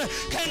piga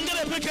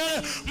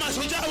kelele,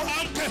 mashujaa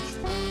waamke.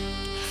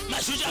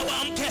 mashujaa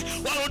waamke,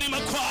 warudi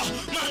makwao,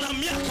 maana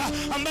miaka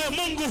ambayo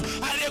Mungu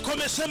aliyekuwa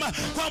amesema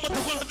kwamba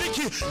tutakuwa na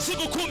dhiki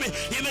siku 10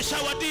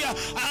 imeshawadia.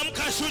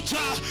 Amka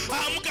shujaa,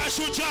 amka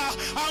shujaa,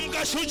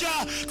 amka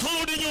shujaa,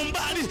 turudi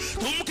nyumbani,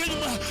 tumke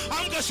nyumbani.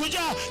 Amka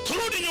shujaa,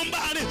 turudi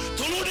nyumbani,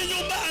 turudi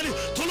nyumbani,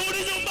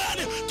 turudi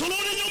nyumbani,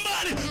 turudi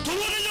nyumbani,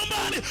 turudi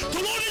nyumbani,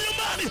 turudi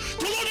nyumbani,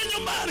 turudi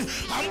nyumbani.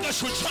 Amka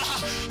shujaa,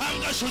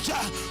 amka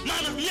shujaa,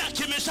 maana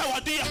miaka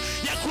imeshawadia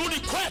ya kurudi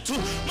kwetu,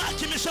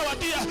 miaka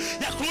imeshawadia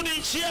ya kurudi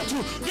nchi yetu,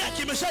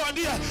 miaka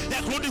imeshawadia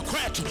ya kurudi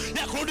kwetu,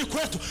 ya kurudi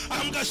kwetu.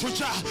 Amka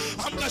shujaa,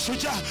 amka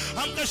shujaa,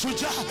 amka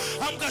shujaa,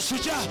 amka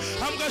shujaa,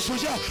 amka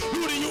shujaa,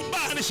 rudi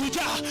nyumbani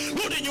shujaa,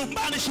 rudi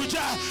nyumbani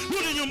shujaa,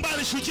 rudi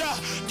nyumbani shujaa.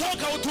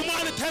 Toka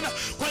utumwani tena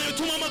kwenye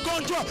utumwa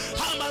magonjwa,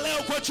 hama leo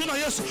kwa jina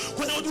Yesu.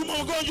 Kwenye utumwa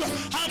magonjwa,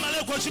 hama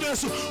leo kwa jina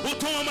Yesu.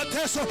 Utumwa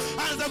mateso,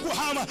 anza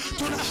kuhama.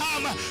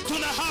 Tunahama,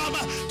 tunahama,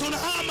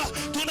 tunahama,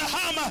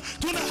 tunahama,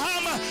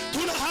 tunahama,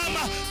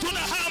 tunahama,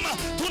 tunahama,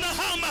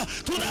 tunahama,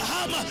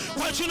 tunahama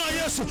kwa jina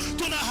Yesu.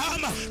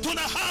 Tunahama,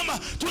 tunahama,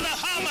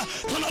 tunahama,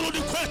 tunarudi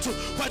kwetu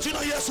kwa jina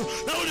Yesu.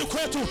 Narudi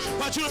kwetu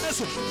kwa jina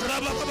Yesu.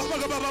 Raba baba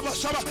baba baba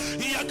shaba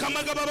ya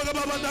kama baba baba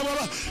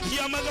baba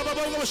ya maga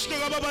baba baba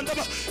shika baba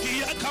ndaba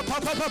ya kapa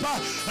baba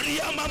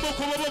ya mambo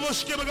ko baba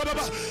shika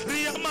baba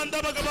ya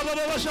manda baba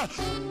baba sha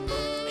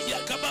ya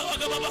kaba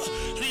baba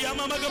ya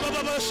mama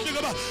baba shika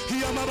baba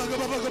ya mama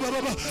baba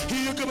baba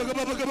ya kaba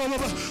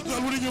baba.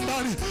 Narudi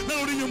nyumbani,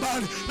 narudi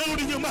nyumbani,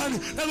 narudi nyumbani,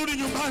 narudi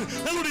nyumbani,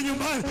 narudi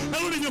nyumbani,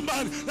 narudi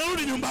nyumbani,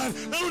 narudi nyumbani,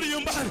 narudi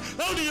nyumbani,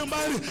 narudi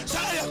nyumbani.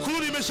 Saa ya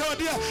kurudi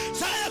imeshawadia,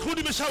 saa ya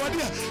kurudi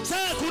imeshawadia, saa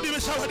ya kurudi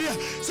imeshawadia,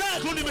 saa ya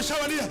kurudi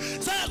imeshawadia,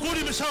 saa ya kurudi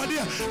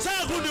imeshawadia, saa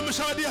ya kurudi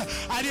imeshawadia.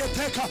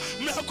 Aliyeteka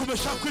mmeako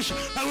umeshakwisha.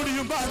 Narudi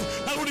nyumbani,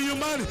 narudi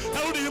nyumbani,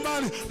 narudi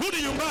nyumbani,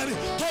 rudi nyumbani.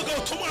 Toka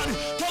utumwani,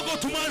 toka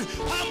utumwani,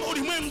 hama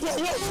ulimwengu wa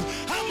uovu,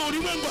 hama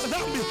ulimwengu wa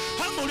dhambi,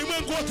 hama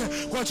ulimwengu wote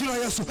kwa jina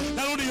Yesu.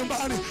 Narudi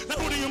nyumbani,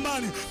 narudi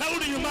nyumbani,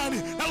 narudi nyumbani,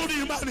 narudi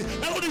nyumbani,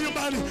 narudi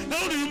nyumbani,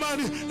 narudi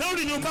nyumbani,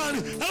 narudi nyumbani,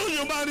 narudi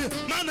nyumbani.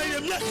 Maana ile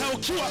miaka ya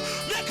ukiwa,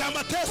 miaka ya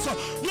mateso,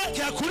 miaka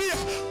ya kulia,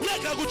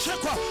 miaka ya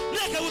kuchekwa,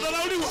 miaka ya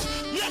kudharauliwa,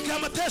 miaka ya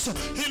mateso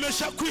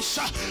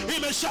imeshakwisha,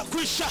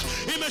 imeshakwisha,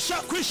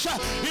 imeshakwisha,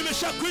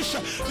 imeshakwisha.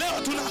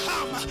 Leo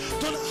tunahama,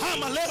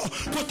 tunahama leo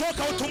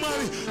kutoka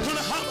utumwani,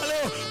 tunahama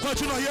leo kwa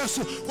jina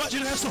Yesu, kwa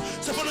jina Yesu.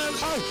 Safari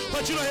hai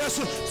kwa jina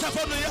Yesu.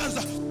 Safari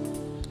imeanza,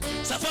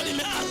 safari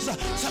imeanza,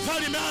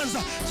 safari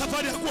imeanza,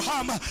 safari ya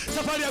kuhama,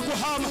 safari ya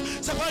kuhama,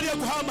 safari ya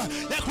kuhama,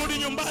 ya kurudi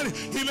nyumbani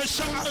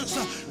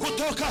imeshaanza.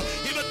 Kutoka,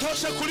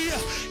 imetosha kulia,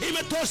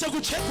 imetosha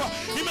kuchekwa,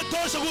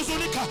 imetosha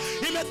kuhuzunika,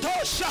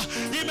 imetosha,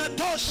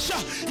 imetosha,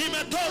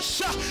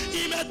 imetosha,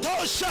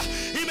 imetosha,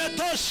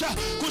 imetosha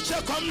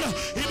kuchekwa mno,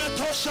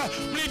 imetosha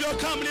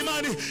mlivyokaa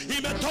mlimani,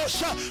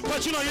 imetosha kwa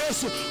jina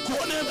Yesu.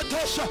 Kuona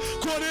imetosha,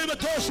 kuona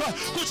imetosha,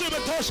 kucheka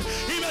imetosha,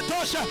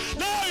 imetosha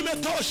leo,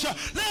 imetosha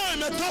leo,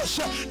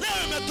 imetosha leo,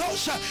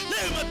 imetosha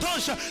leo,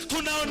 imetosha.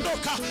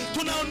 Tunaondoka,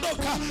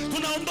 tunaondoka,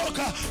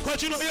 tunaondoka kwa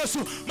jina Yesu.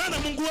 Maana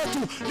Mungu wetu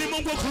ni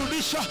Mungu wa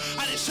kurudisha.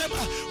 Alisema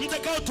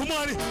mtakao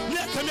tumwani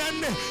miaka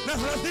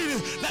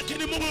 430,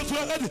 lakini Mungu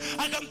wetu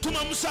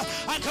akamtuma Musa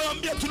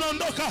akamwambia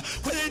tunaondoka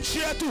kwenye nchi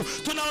yetu,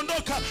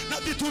 tunaondoka na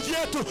vitu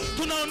vyetu,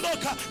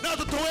 tunaondoka na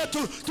watoto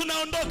wetu,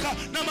 tunaondoka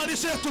na mali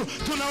zetu,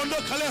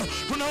 tunaondoka leo,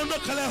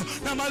 tunaondoka leo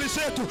na mali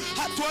zetu.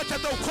 Hatuacha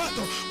hata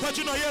ukwato kwa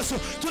jina Yesu.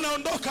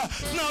 Tunaondoka,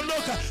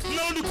 tunaondoka,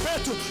 tunarudi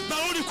kwetu,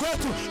 narudi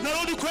kwetu,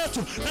 narudi kwetu,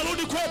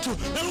 narudi kwetu,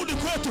 narudi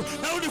kwetu,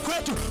 narudi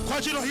kwetu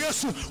kwa jina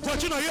Yesu, kwa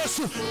jina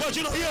Yesu, kwa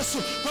jina Yesu,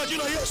 kwa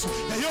jina Yesu.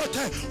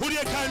 Yeyote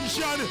uliyekaa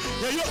njiani,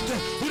 yeyote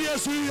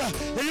uliyezuia,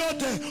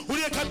 yeyote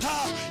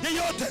uliyekataa,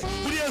 yeyote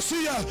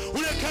uliyezuia,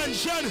 uliyekaa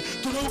njiani,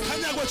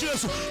 tunaukanyaga kwa jina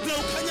Yesu,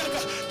 tunaukanyaga,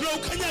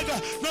 tunaukanyaga,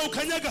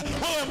 tunaukanyaga.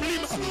 Wewe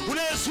mlima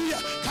unayezuia,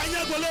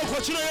 kanyagwa leo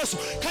kwa jina Yesu,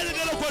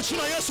 kanyagwa leo kwa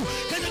jina Yesu,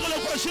 kanyagwa leo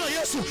kwa jina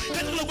Yesu,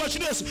 kanyagwa leo kwa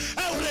jina Yesu.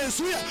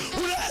 Unayezuia,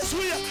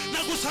 unayezuia na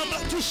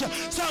kusambaratisha,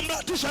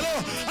 sambaratisha leo.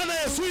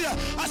 Anayezuia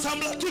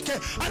asambaratike,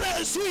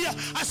 anayezuia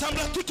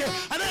asambaratike,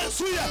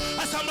 anayezuia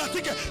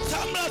asambaratike,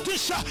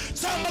 sambaratisha,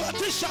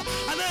 sambaratisha.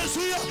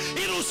 Anayezuia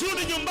ili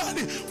usirudi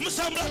nyumbani,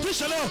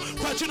 msambaratisha leo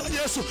kwa jina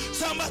Yesu.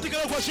 Sambaratika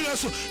leo kwa jina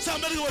Yesu,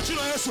 sambaratika kwa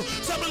jina Yesu,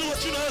 sambaratika kwa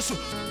jina Yesu,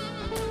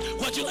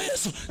 kwa jina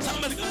Yesu.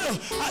 Sambaratika leo.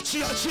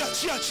 Achia, achia,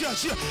 achia, achia,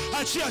 achia,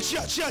 achia,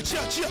 achia, achia,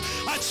 achia, achia,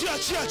 achia,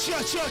 achia, achia,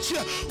 achia,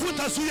 achia.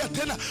 Utazuia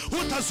tena,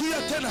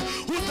 utazuia tena,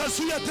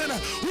 utazuia tena,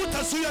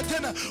 utazuia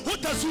tena,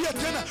 utazuia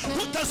tena,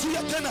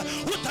 utazuia tena,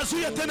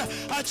 utazuia tena.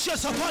 Achia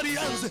safari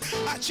ianze,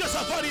 achia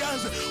safari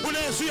ianze.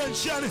 Unayezuia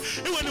njiani,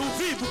 iwe ni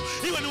uvivu,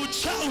 iwe ni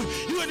uchawi,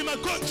 iwe ni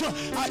magonjwa,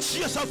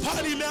 achia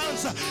safari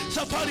imeanza,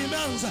 safari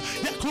imeanza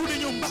ya kurudi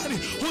nyumbani.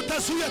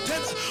 Utazuia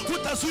tena,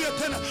 utazuia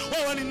tena.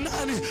 Wewe ni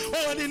nani?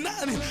 Wewe ni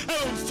nani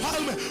Ewe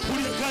mfalme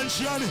uliyekaa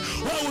njiani,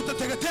 wewe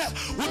utateketea,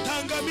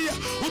 utaangamia,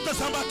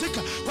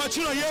 utasambatika kwa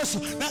jina la Yesu.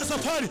 Na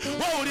safari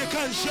wewe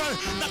uliyekaa njiani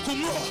na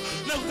kung'oa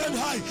na kugani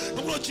hai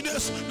kwa jina la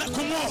Yesu, na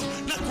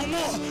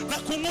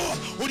kung'oa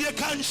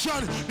uliyekaa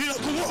njiani,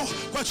 ninakung'oa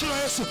kwa jina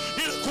la Yesu,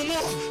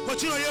 ninakung'oa kwa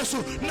jina la Yesu,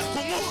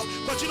 nakung'oa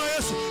kwa jina la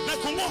Yesu,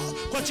 nakung'oa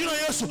kwa jina la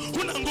Yesu.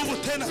 Una nguvu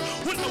tena,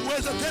 una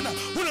uwezo tena,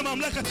 una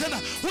mamlaka tena,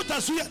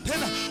 utazuia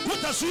tena,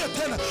 utazuia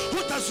tena,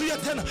 utazuia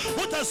tena,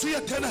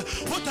 utazuia tena,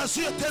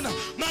 utazuia tena.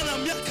 Maana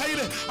miaka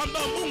ile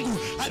ambayo Mungu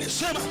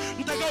alisema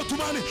mtakao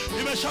tumani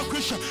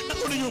imeshakwisha.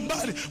 Narudi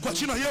nyumbani kwa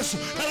jina la Yesu,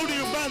 narudi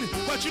nyumbani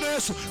kwa jina la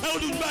Yesu,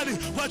 narudi nyumbani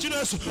kwa jina la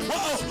Yesu.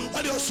 Wao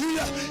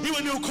waliozuia,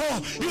 iwe ni ukoo,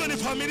 iwe ni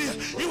familia,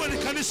 iwe ni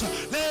kanisa,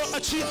 leo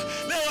achia,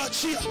 leo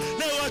achia,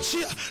 leo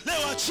achia,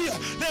 leo achia,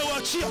 leo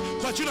achia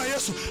kwa jina la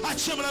Yesu.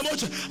 Achia mara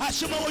moja,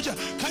 achia mara moja.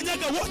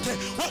 Kanyaga wote,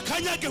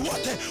 wakanyage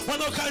wote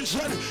wanaokaa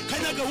njiani,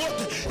 kanyaga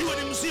wote,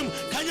 iwe ni mzimu,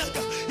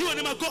 kanyaga, iwe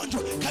ni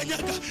magonjwa,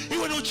 kanyaga,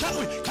 iwe ni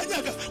uchawi,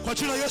 kanyaga kwa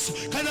jina la Yesu,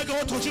 kanyaga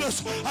wote kwa jina la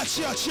Yesu.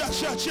 Achia, achia,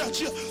 achia, achia,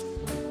 achia.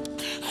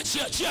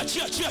 Achia, achia,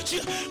 achia, achia,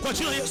 achia kwa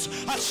jina la Yesu.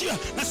 Achia,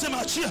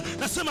 nasema achia,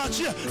 nasema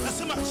achia,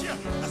 nasema achia,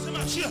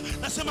 nasema achia,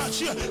 nasema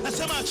achia,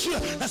 nasema achia,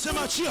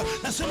 nasema achia,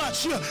 nasema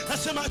achia,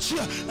 nasema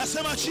achia,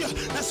 nasema achia,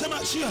 nasema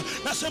achia,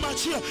 nasema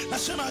achia,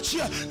 nasema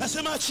achia,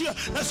 nasema achia,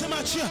 nasema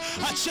achia.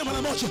 Achia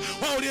mara moja.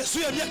 Wao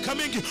uliyezuia miaka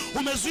mingi,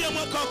 umezuia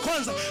mwaka wa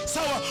kwanza,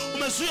 sawa,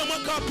 umezuia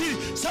mwaka wa pili,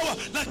 sawa,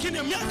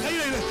 lakini miaka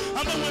ile ile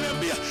ambayo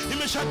umeniambia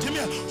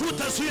imeshatimia,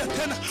 hutazuia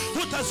tena,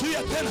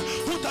 hutazuia tena,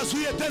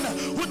 hutazuia tena,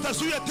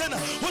 hutazuia tena,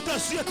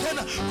 hutazuia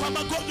tena kwa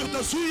magonjwa,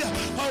 utazuia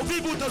kwa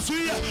uvivu,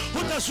 utazuia,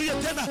 utazuia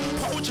tena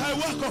kwa uchawi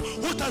wako,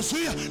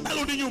 utazuia.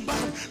 Narudi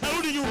nyumbani,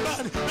 narudi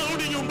nyumbani,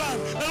 narudi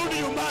nyumbani, narudi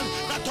nyumbani,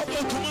 natoka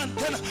utumani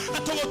tena,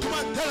 natoka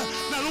utumani tena,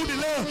 narudi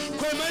leo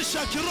kwa maisha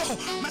ya kiroho,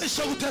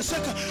 maisha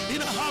kuteseka,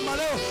 inahama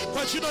leo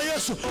kwa jina la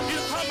Yesu,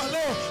 inahama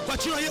leo kwa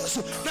jina la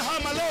Yesu,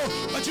 nahama leo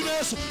kwa jina la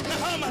Yesu,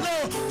 nahama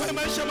leo kwa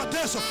maisha ya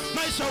mateso,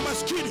 maisha ya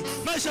umaskini,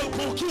 maisha ya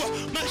kupungukiwa,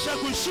 maisha ya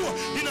kuishiwa,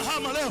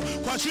 inahama leo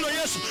kwa jina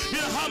la Yesu,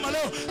 inahama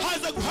leo.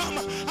 Anza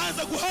kuhama,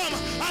 anza kuhama,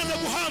 anza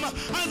kuhama,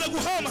 anza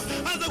kuhama,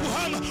 anza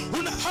kuhama.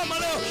 Unahama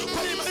leo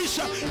kwenye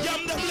maisha ya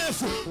muda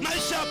mrefu,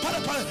 maisha ya pale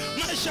pale,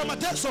 maisha ya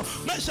mateso,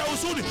 maisha ya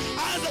huzuni.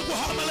 Anza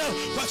kuhama leo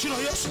kwa jina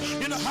la Yesu,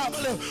 inahama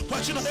leo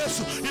kwa jina la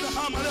Yesu,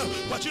 inahama leo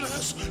kwa jina la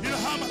Yesu,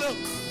 inahama leo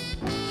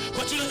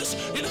kwa jina la Yesu,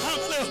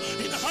 inahama leo,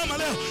 inahama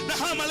leo,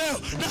 nahama leo,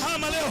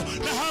 nahama leo,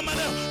 nahama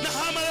leo,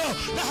 nahama leo,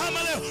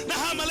 nahama leo,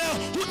 nahama leo.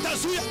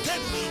 Utazuia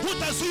tena,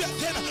 utazuia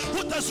tena,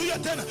 utazuia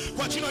tena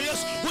kwa jina la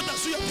Yesu,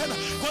 utazuia tena.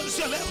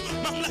 Kuanzia leo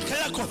mamlaka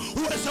yako,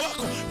 uwezo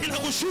wako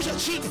inakushusha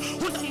chini,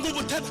 una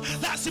nguvu tena.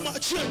 Lazima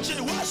achie njia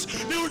wazi,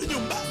 nirudi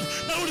nyumbani,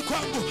 narudi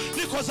kwangu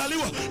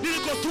nilikozaliwa,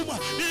 nilikotumwa,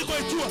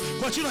 nilikoitwa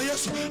kwa jina la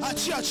Yesu.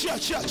 Achia, achia,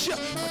 achia, achia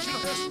kwa jina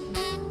la Yesu.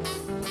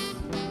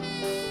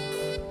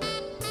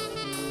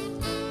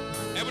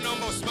 Hebu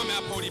naomba usimame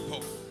hapo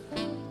ulipo.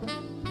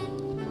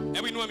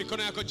 Hebu inua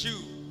mikono yako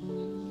juu.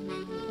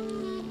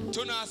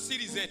 Tuna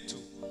asili zetu.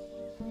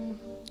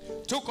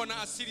 Tuko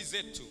na asili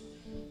zetu.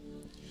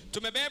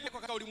 Tumebebwa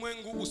katika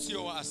ulimwengu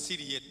usio wa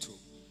asili yetu.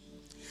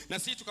 Na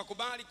sisi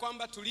tukakubali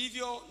kwamba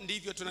tulivyo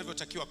ndivyo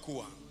tunavyotakiwa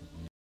kuwa.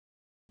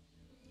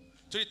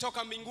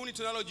 Tulitoka mbinguni,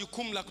 tunalo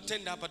jukumu la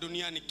kutenda hapa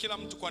duniani, kila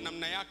mtu kwa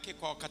namna yake,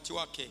 kwa wakati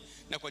wake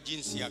na kwa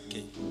jinsi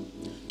yake.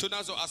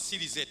 Tunazo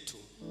asili zetu.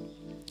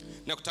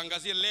 Na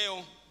kutangazia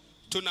leo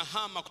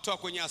tunahama kutoka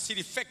kwenye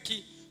asili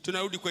feki,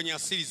 tunarudi kwenye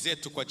asili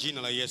zetu kwa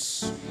jina la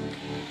Yesu.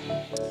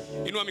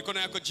 Inua mikono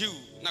yako juu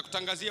na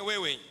kutangazia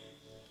wewe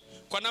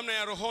kwa namna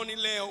ya rohoni,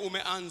 leo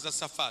umeanza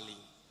safari.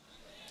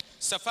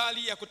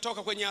 Safari ya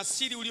kutoka kwenye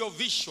asili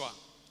uliovishwa,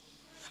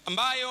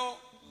 ambayo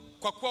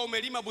kwa kuwa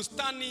umelima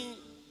bustani,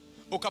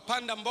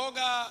 ukapanda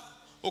mboga,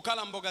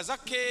 ukala mboga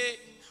zake,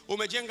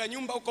 umejenga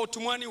nyumba, uko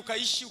utumwani,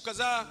 ukaishi,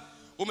 ukazaa,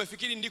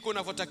 umefikiri ndiko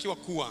unavyotakiwa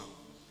kuwa.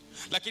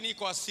 Lakini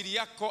iko asili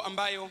yako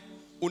ambayo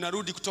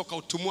unarudi kutoka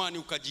utumwani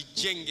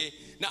ukajijenge,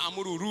 na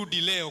amuru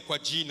rudi leo kwa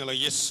jina la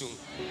Yesu.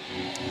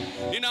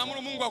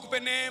 Ninaamuru Mungu akupe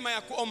neema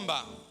ya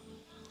kuomba.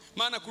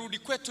 Maana kurudi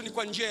kwetu ni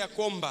kwa njia ya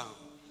kuomba.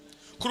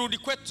 Kurudi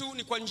kwetu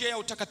ni kwa njia ya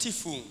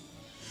utakatifu.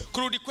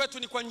 Kurudi kwetu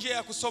ni kwa njia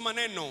ya kusoma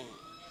neno.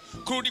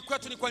 Kurudi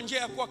kwetu ni kwa njia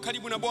ya kuwa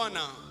karibu na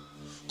Bwana.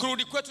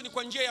 Kurudi kwetu ni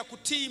kwa njia ya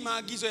kutii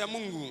maagizo ya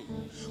Mungu.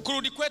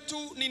 Kurudi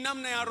kwetu ni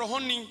namna ya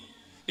rohoni.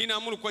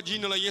 Ninaamuru kwa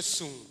jina la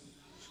Yesu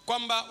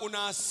kwamba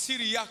una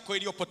asili yako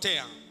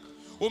iliyopotea.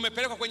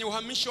 Umepelekwa kwenye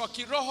uhamisho wa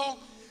kiroho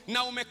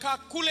na umekaa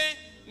kule,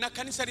 na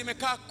kanisa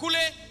limekaa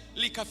kule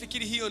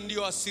likafikiri hiyo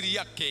ndio asili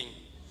yake.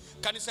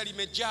 Kanisa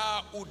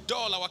limejaa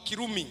udola wa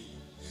Kirumi.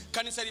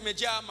 Kanisa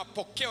limejaa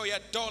mapokeo ya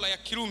dola ya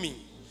Kirumi.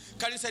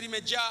 Kanisa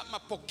limejaa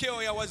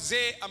mapokeo ya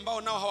wazee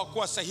ambao nao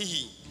hawakuwa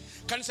sahihi.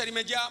 Kanisa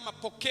limejaa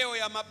mapokeo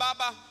ya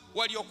mababa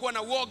waliokuwa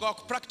na uoga wa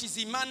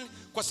kupractice imani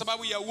kwa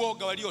sababu ya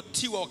uoga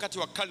waliotiwa wakati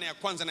wa karne ya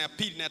kwanza na ya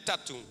pili na ya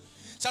tatu.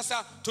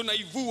 Sasa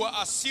tunaivua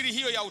asili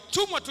hiyo ya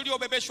utumwa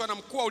tuliobebeshwa na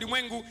mkuu wa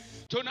ulimwengu.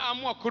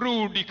 Tunaamua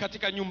kurudi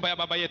katika nyumba ya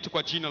baba yetu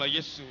kwa jina la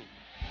Yesu.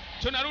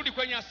 Tunarudi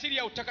kwenye asili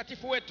ya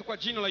utakatifu wetu kwa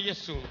jina la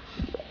Yesu.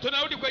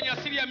 Tunarudi kwenye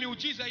asili ya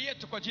miujiza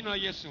yetu kwa jina la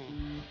Yesu.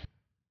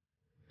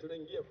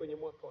 Tunaingia kwenye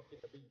mwaka wa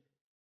kinabii.